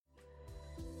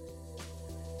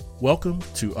Welcome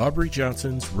to Aubrey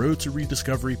Johnson's Road to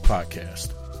Rediscovery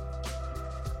podcast.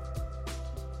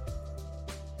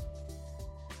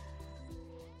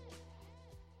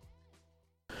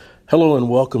 Hello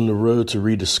and welcome to Road to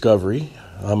Rediscovery.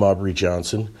 I'm Aubrey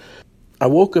Johnson. I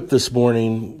woke up this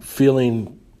morning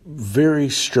feeling very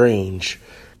strange.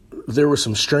 There were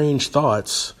some strange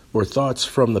thoughts or thoughts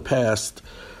from the past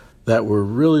that were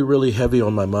really heavy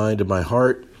on my mind and my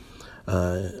heart.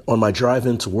 On my drive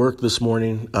into work this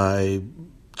morning, I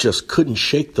just couldn't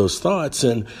shake those thoughts.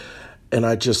 And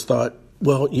I just thought,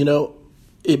 well,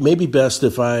 it may be best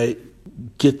if I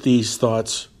get these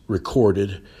thoughts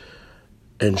recorded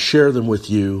and share them with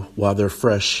you while they're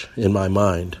fresh in my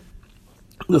mind.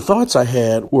 The thoughts I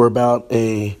had were about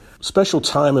a special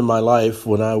time in my life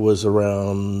when I was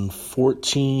around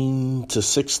 14 to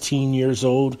 16 years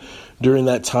old. During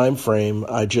that time frame,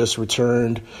 I just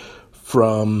returned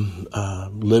from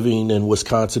living in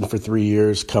Wisconsin for 3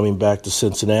 years, coming back to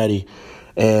Cincinnati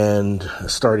and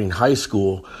starting high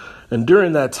school. And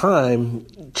during that time,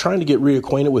 trying to get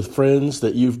reacquainted with friends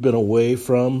that you've been away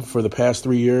from for the past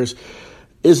 3 years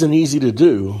isn't easy to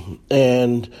do.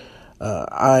 And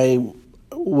I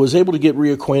was able to get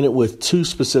reacquainted with two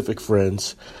specific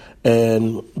friends.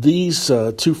 And these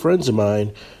two friends of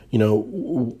mine,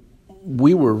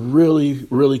 we were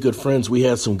really good friends. We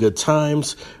had some good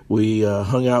times. We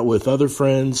hung out with other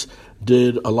friends,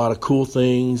 did a lot of cool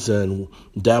things, and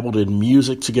dabbled in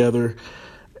music together.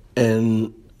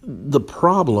 And the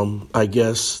problem, I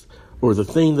guess, or the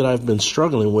thing that I've been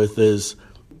struggling with is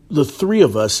the three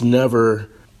of us never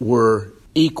were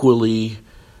equally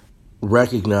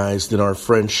recognized in our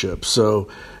friendship. So,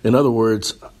 in other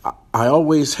words, I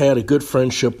always had a good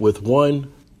friendship with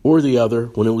one or the other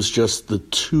when it was just the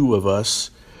two of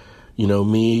us,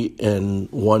 me and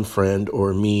one friend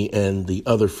or me and the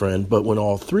other friend. But when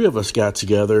all three of us got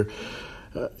together,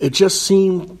 it just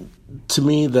seemed to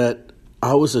me that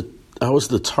I was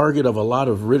the target of a lot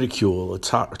of ridicule, a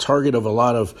target of a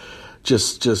lot of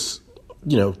just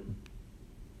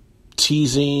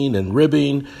teasing and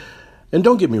ribbing. And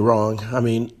don't get me wrong, I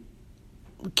mean,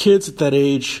 kids at that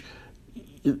age,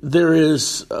 there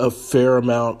is a fair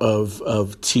amount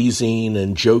of teasing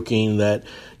and joking that,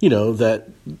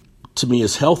 that to me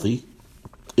is healthy.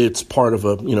 It's part of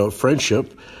a,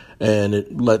 friendship, and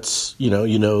it lets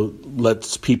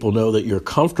people know that you're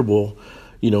comfortable,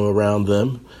 around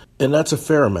them. And that's a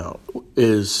fair amount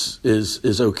is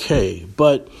okay.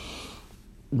 But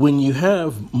when you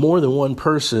have more than one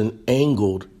person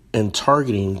angled and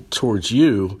targeting towards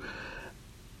you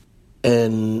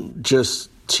and just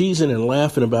teasing and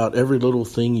laughing about every little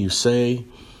thing you say,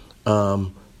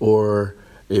 or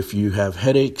if you have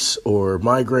headaches or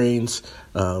migraines,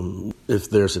 if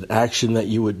there's an action that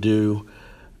you would do,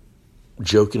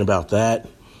 joking about that.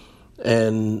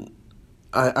 And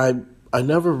I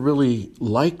never really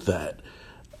liked that.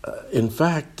 In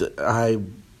fact, I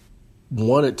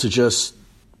wanted to just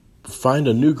find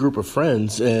a new group of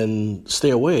friends and stay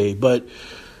away. But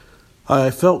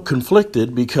I felt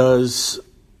conflicted because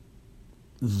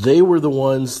they were the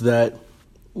ones that,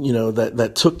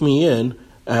 that took me in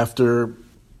after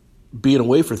being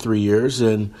away for 3 years.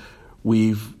 And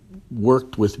we've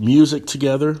worked with music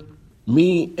together.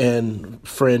 Me and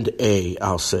friend A,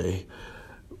 I'll say,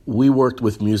 we worked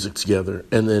with music together.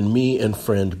 And then me and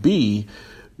friend B,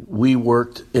 we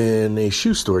worked in a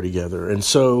shoe store together. And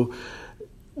so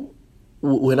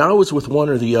when I was with one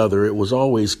or the other, it was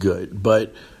always good.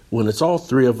 But when it's all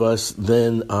three of us,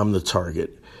 then I'm the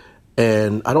target.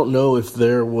 And I don't know if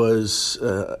there was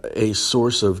a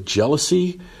source of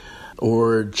jealousy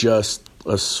or just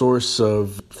a source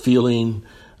of feeling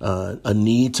a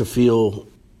need to feel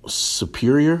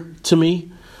superior to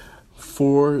me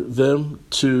for them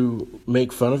to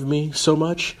make fun of me so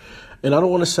much. And I don't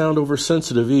want to sound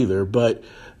oversensitive either, but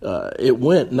it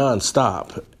went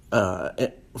nonstop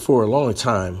for a long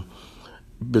time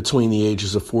between the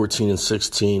ages of 14 and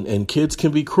 16. And kids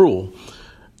can be cruel,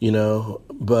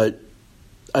 but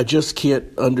I just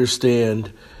can't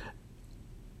understand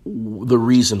the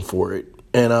reason for it.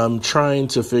 And I'm trying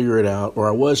to figure it out, or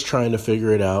I was trying to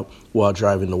figure it out while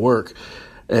driving to work.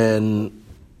 And,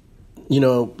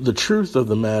 the truth of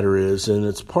the matter is, and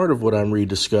it's part of what I'm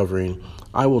rediscovering,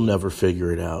 I will never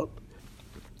figure it out.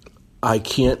 I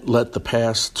can't let the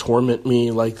past torment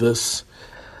me like this.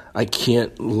 I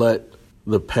can't let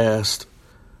the past,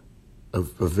 a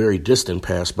very distant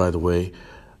past, by the way,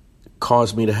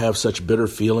 cause me to have such bitter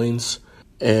feelings.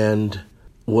 And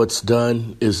what's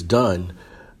done is done.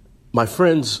 My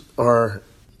friends are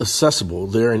accessible.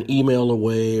 They're an email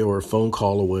away or a phone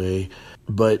call away,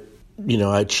 but,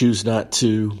 I choose not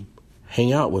to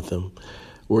hang out with them.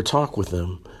 or talk with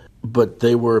them. But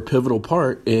they were a pivotal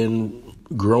part in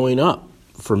growing up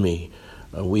for me.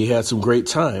 We had some great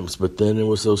times, but then it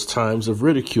was those times of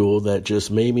ridicule that just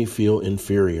made me feel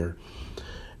inferior.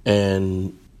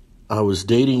 And I was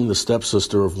dating the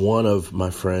stepsister of one of my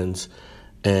friends,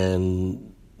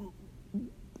 and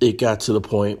it got to the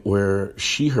point where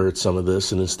she heard some of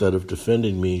this, and instead of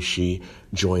defending me, she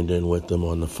joined in with them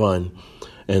on the fun.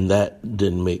 And that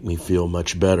didn't make me feel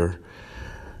much better.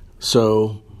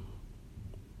 So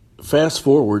fast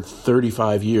forward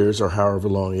 35 years or however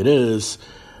long it is,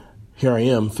 here I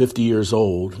am, 50 years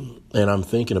old, and I'm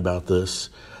thinking about this,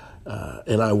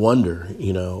 and I wonder,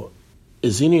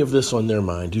 is any of this on their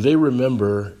mind? Do they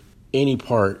remember any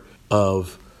part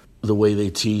of the way they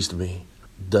teased me?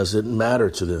 Does it matter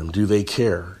to them? Do they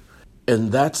care?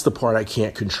 And that's the part I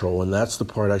can't control, and that's the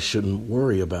part I shouldn't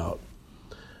worry about.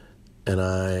 And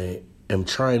I am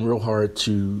trying real hard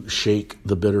to shake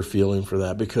the bitter feeling for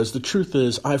that, because the truth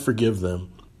is, I forgive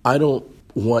them. I don't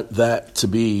want that to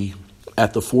be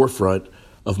at the forefront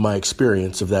of my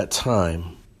experience of that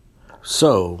time.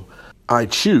 So I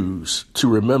choose to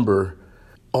remember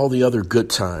all the other good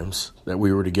times that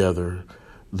we were together,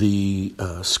 the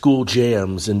school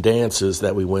jams and dances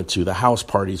that we went to, the house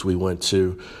parties we went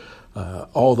to,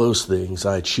 all those things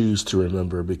I choose to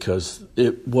remember, because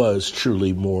it was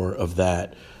truly more of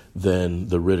that than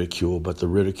the ridicule. But the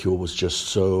ridicule was just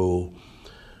so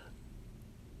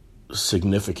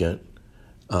significant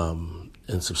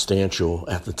and substantial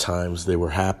at the times they were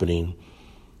happening.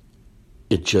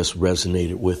 It just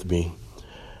resonated with me.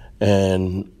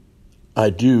 And I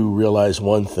do realize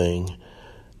one thing.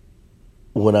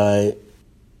 When I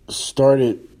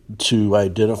started to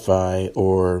identify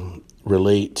or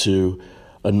relate to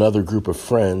another group of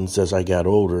friends as I got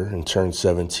older and turned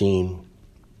 17,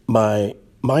 my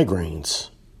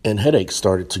migraines and headaches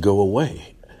started to go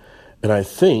away. And I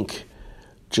think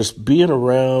just being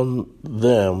around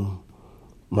them,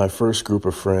 my first group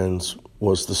of friends,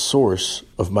 was the source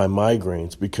of my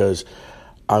migraines, because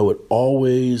I would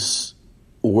always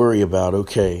worry about,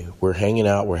 okay, we're hanging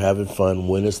out, we're having fun.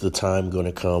 When is the time going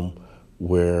to come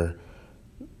where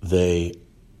they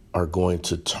are going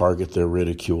to target their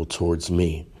ridicule towards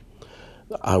me?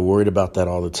 I worried about that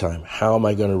all the time. How am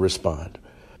I going to respond?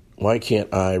 Why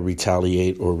can't I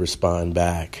retaliate or respond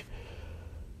back?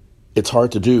 It's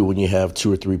hard to do when you have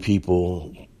 2 or 3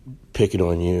 people picking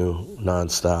on you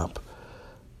nonstop.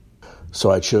 So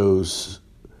I chose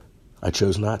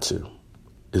not to.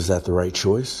 Is that the right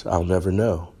choice? I'll never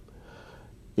know.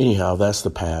 Anyhow, that's the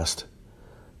past.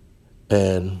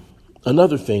 And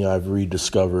another thing I've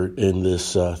rediscovered in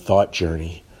this thought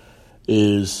journey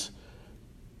is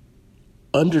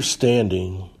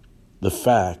understanding the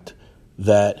fact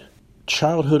that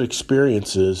childhood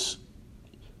experiences,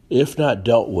 if not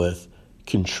dealt with,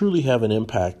 can truly have an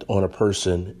impact on a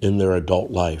person in their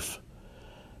adult life.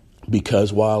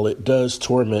 Because while it does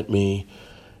torment me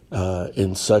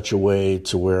in such a way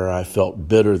to where I felt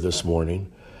bitter this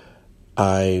morning,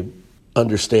 I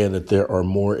understand that there are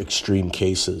more extreme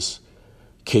cases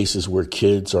where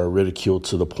kids are ridiculed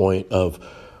to the point of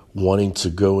wanting to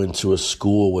go into a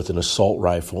school with an assault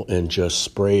rifle and just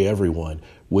spray everyone,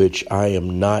 which I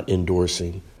am not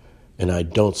endorsing, and I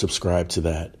don't subscribe to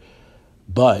that.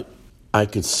 But I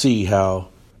could see how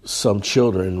some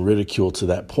children ridiculed to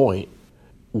that point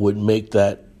would make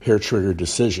that hair-trigger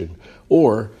decision.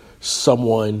 Or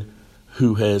someone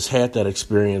who has had that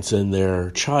experience in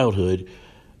their childhood,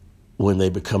 when they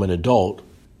become an adult,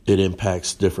 it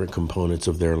impacts different components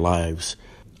of their lives.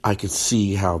 I could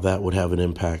see how that would have an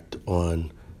impact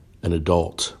on an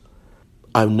adult.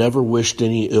 I've never wished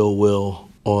any ill will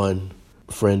on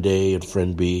friend A and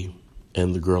friend B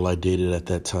and the girl I dated at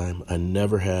that time. I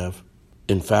never have.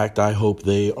 In fact, I hope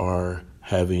they are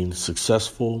having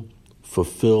successful,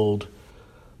 fulfilled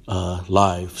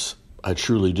lives. I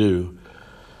truly do.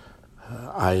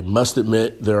 I must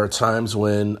admit, there are times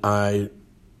when I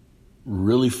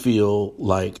really feel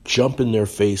like jump in their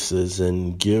faces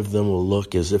and give them a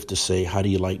look as if to say, how do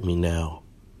you like me now?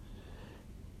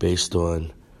 Based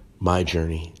on my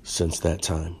journey since that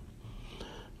time.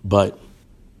 But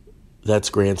that's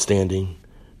grandstanding.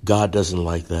 God doesn't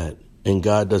like that. And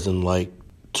God doesn't like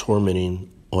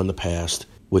tormenting on the past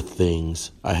with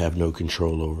things I have no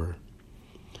control over.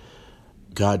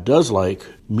 God does like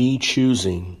me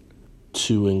choosing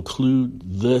to include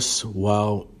this,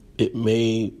 while it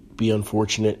may be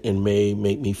unfortunate and may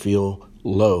make me feel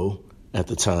low at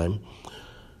the time,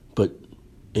 but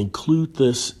include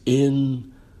this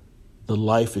in the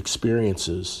life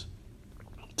experiences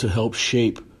to help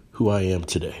shape who I am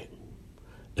today.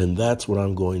 And that's what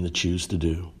I'm going to choose to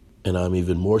do. And I'm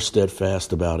even more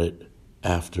steadfast about it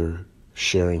after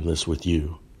sharing this with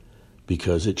you,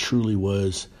 because it truly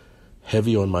was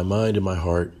heavy on my mind and my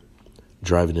heart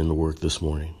driving into work this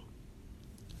morning.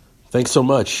 Thanks so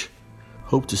much.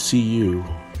 Hope to see you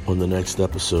on the next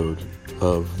episode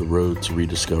of The Road to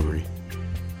Rediscovery.